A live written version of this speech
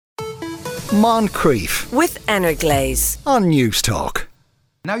Moncrief with Energlaze on News Talk.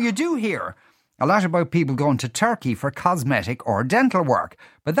 Now, you do hear a lot about people going to Turkey for cosmetic or dental work,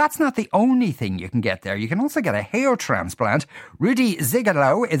 but that's not the only thing you can get there. You can also get a hair transplant. Rudi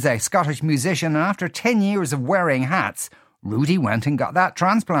Zygadlo is a Scottish musician, and after 10 years of wearing hats, Rudi went and got that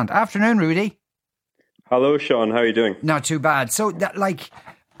transplant. Afternoon, Rudi. Hello, Sean. How are you doing? Not too bad. So,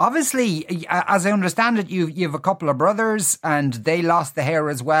 obviously, as I understand it, you have a couple of brothers, and they lost the hair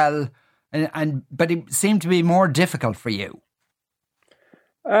as well. But it seemed to be more difficult for you.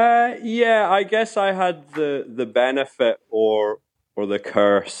 Yeah, I guess I had the benefit or the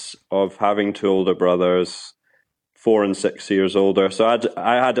curse of having two older brothers, 4 and 6 years older. So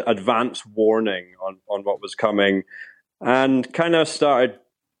I had advance warning on what was coming, and kind of started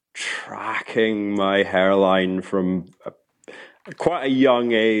tracking my hairline from quite a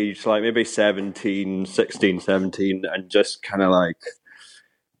young age, like maybe 16, 17, and just kind of like,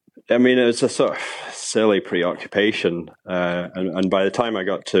 I mean, it was a sort of silly preoccupation. And by the time I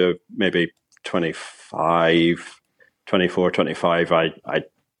got to maybe 24, 25, I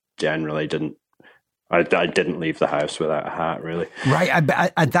generally didn't leave the house without a hat, really. Right.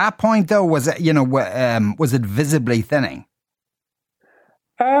 At that point, though, was it visibly thinning?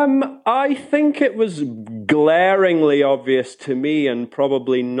 I think it was glaringly obvious to me and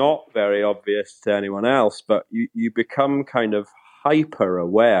probably not very obvious to anyone else, but you become kind of hyper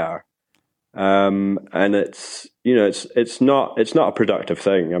aware, and it's not a productive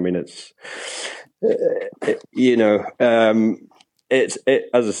thing. I mean, it's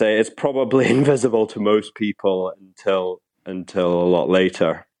as I say, it's probably invisible to most people until a lot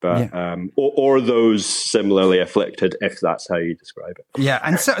later. But yeah. Or those similarly afflicted, if that's how you describe it. Yeah,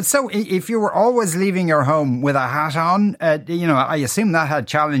 and so if you were always leaving your home with a hat on, I assume that had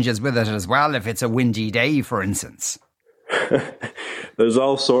challenges with it as well. If it's a windy day, for instance. There's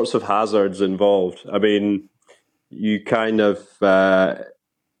all sorts of hazards involved. I mean, you kind of wear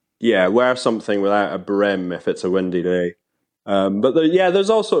something without a brim if it's a windy day. But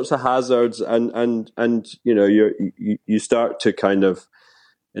there's all sorts of hazards, and you start to kind of,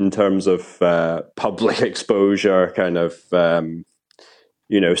 in terms of public exposure, kind of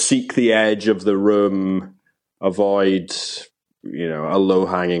seek the edge of the room, avoid a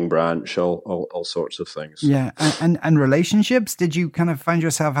low-hanging branch, all sorts of things. Yeah, and relationships, did you kind of find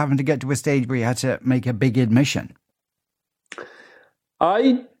yourself having to get to a stage where you had to make a big admission?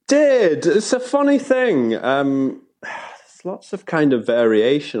 I did. It's a funny thing. There's lots of kind of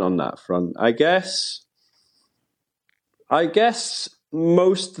variation on that front. I guess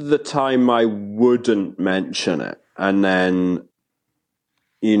most of the time I wouldn't mention it, and then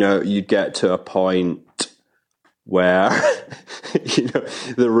you'd get to a point where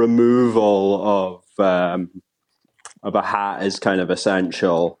the removal of a hat is kind of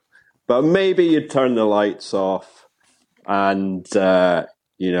essential, but maybe you'd turn the lights off and kind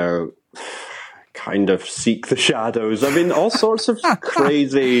of seek the shadows. I mean, all sorts of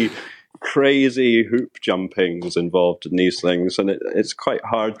crazy hoop jumpings involved in these things, and it's quite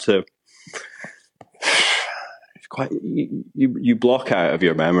hard to. You block out of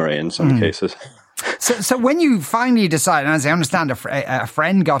your memory in some cases. So when you finally decide, and as I understand, a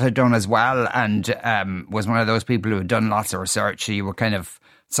friend got it done as well, and was one of those people who had done lots of research, so you were kind of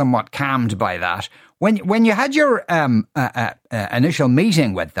somewhat calmed by that. When you had your initial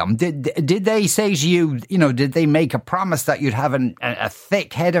meeting with them, did they say to you, did they make a promise that you'd have a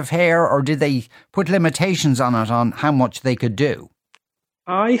thick head of hair, or did they put limitations on it, on how much they could do?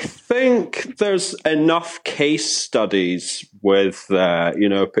 I think there's enough case studies with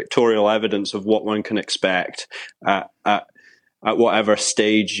pictorial evidence of what one can expect at whatever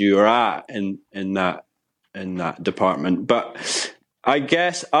stage you're at in that department. But I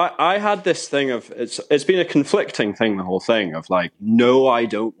guess I had this thing of it's been a conflicting thing, the whole thing of like, no, I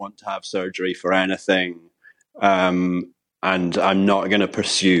don't want to have surgery for anything, and I'm not going to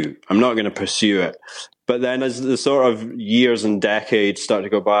pursue it. But then as the sort of years and decades start to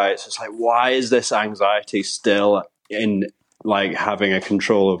go by, it's just like, why is this anxiety still in like having a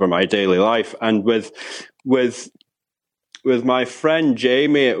control over my daily life? And with my friend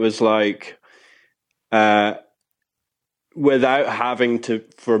Jamie, it was like, without having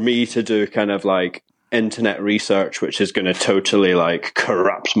for me to do kind of like internet research, which is going to totally like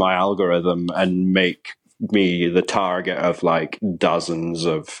corrupt my algorithm and make me the target of like dozens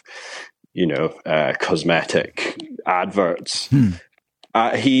of cosmetic adverts.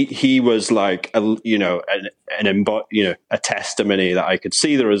 He was like a testimony that I could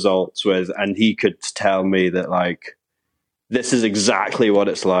see the results with, and he could tell me that like, this is exactly what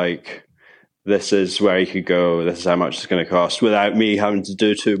it's like. This is where you could go. This is how much it's going to cost, without me having to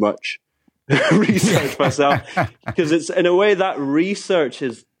do too much research myself, because it's, in a way, that research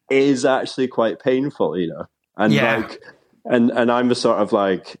is actually quite painful, and and I'm the sort of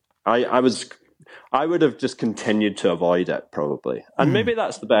like, I would have just continued to avoid it probably, and maybe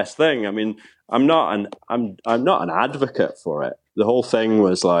that's the best thing. I mean, I'm not an advocate for it. The whole thing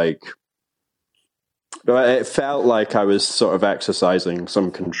was like, it felt like I was sort of exercising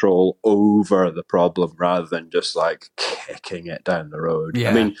some control over the problem rather than just like kicking it down the road.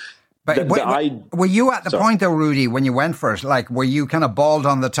 Yeah. I mean, but were you at the point though, Rudi, when you went for it? Like, were you kind of bald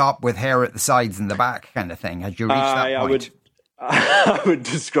on the top with hair at the sides and the back kind of thing? Had you reached that point? I would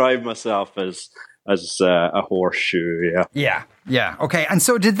describe myself as a horseshoe. Yeah. Okay. And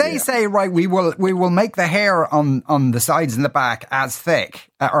so did they say, right, we will make the hair on the sides and the back as thick,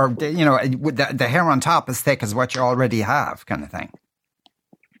 or the hair on top as thick as what you already have, kind of thing?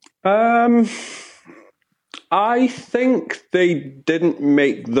 I think they didn't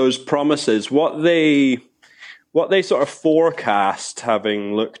make those promises. What they sort of forecast,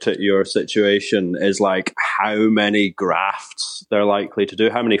 having looked at your situation, is like how many grafts they're likely to do,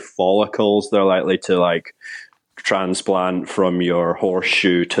 how many follicles they're likely to like transplant from your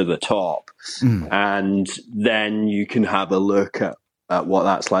horseshoe to the top. And then you can have a look at what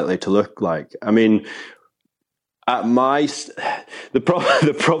that's likely to look like. I mean, the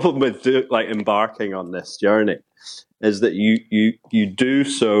problem with like embarking on this journey is that you do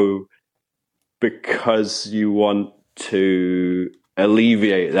so because you want to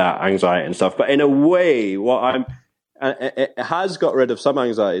alleviate that anxiety and stuff. But in a way, it has got rid of some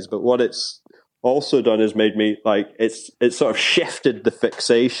anxieties, but what it's also done is made me like, it's sort of shifted the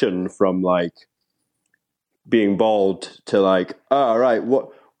fixation from like being bald to like, oh, right,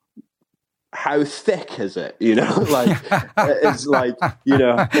 how thick is it? Like, it's like,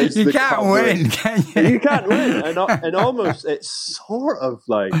 it's you can't win, can you? You can't win. And almost it sort of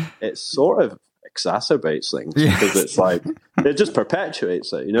exacerbates things, because it's like, it just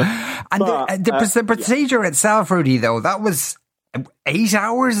perpetuates it, And the procedure itself, Rudi, though, that was 8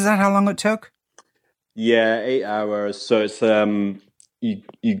 hours? Is that how long it took? Yeah, 8 hours. So it's,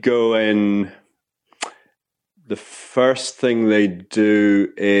 you go in. The first thing they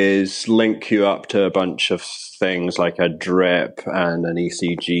do is link you up to a bunch of things like a drip and an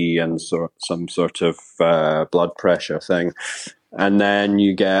ECG and some sort of blood pressure thing. And then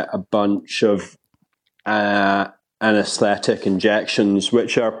you get a bunch of anesthetic injections,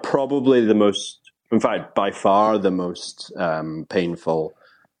 which are probably by far the most painful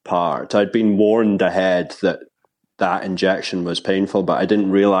part. I'd been warned ahead that injection was painful, but I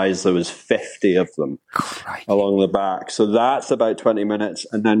didn't realize there was 50 of them along the back. So that's about 20 minutes.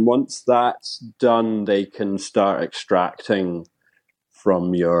 And then once that's done, they can start extracting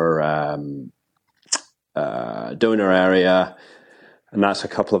from your donor area. And that's a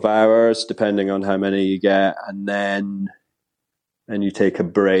couple of hours, depending on how many you get. And then you take a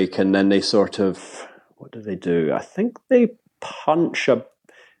break, and then they sort of, what do they do? I think they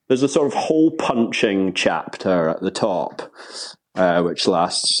there's a sort of hole punching chapter at the top, which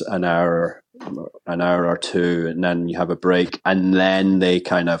lasts an hour or two, and then you have a break, and then they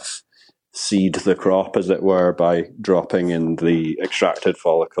kind of seed the crop, as it were, by dropping in the extracted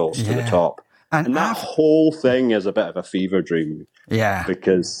follicles to the top. And that whole thing is a bit of a fever dream. Yeah.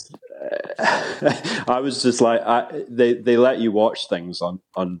 Because I was just like, they let you watch things on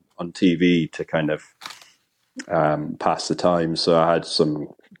TV to kind of pass the time. So I had some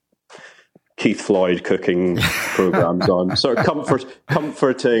Keith Floyd cooking programs on, sort of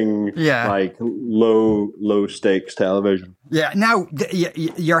comforting, like low stakes television. Yeah. Now,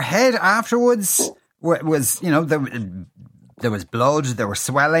 your head afterwards was, there was blood, there was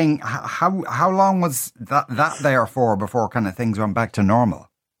swelling. How long was that there for before kind of things went back to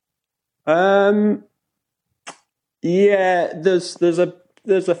normal? Yeah, there's a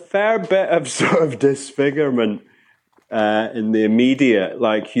fair bit of sort of disfigurement in the immediate,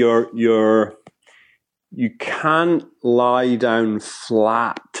 like you can't lie down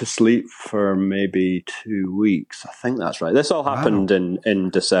flat to sleep for maybe 2 weeks. I think that's right. This all happened in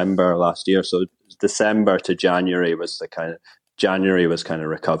December last year. So December to January was kind of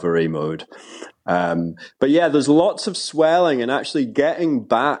recovery mode. But yeah, there's lots of swelling, and actually getting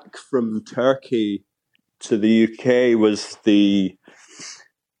back from Turkey to the UK was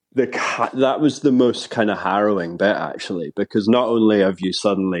that was the most kind of harrowing bit, actually, because not only have you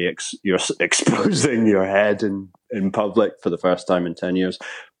suddenly you're exposing your head in public for the first time in 10 years,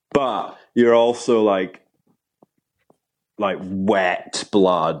 but you're also like wet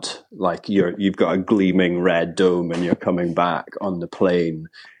blood, like you've got a gleaming red dome, and you're coming back on the plane,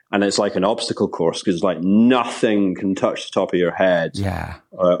 and it's like an obstacle course because like nothing can touch the top of your head,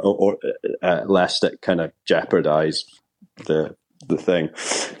 or lest it kind of jeopardize the thing.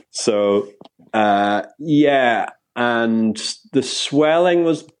 So and the swelling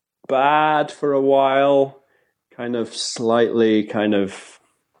was bad for a while, kind of slightly kind of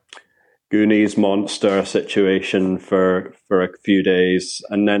Goonies monster situation for a few days,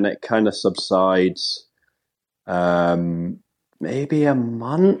 and then it kind of subsides. Maybe a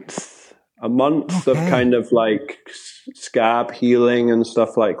month of kind of like scab healing and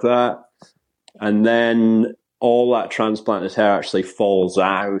stuff like that, and then all that transplanted hair actually falls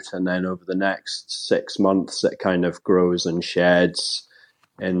out, and then over the next 6 months it kind of grows and sheds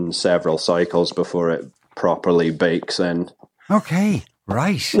in several cycles before it properly bakes in. Okay,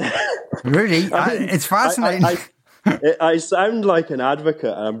 right. Really? It's fascinating. I sound like an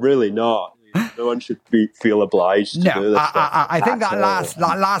advocate, and I'm really not. No one should feel obliged to do this. I think that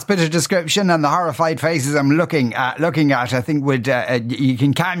last bit of description and the horrified faces I'm looking at, I think would you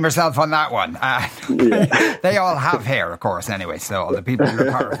can calm yourself on that one. They all have hair, of course, anyway. So all the people who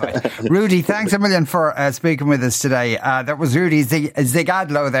look horrified. Rudi, thanks a million for speaking with us today. That was Rudi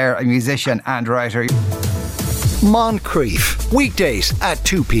Zygadlo, there, a musician and writer. Moncrief, weekdays at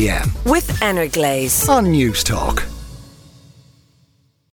 2 p.m. with Energlaze on News Talk.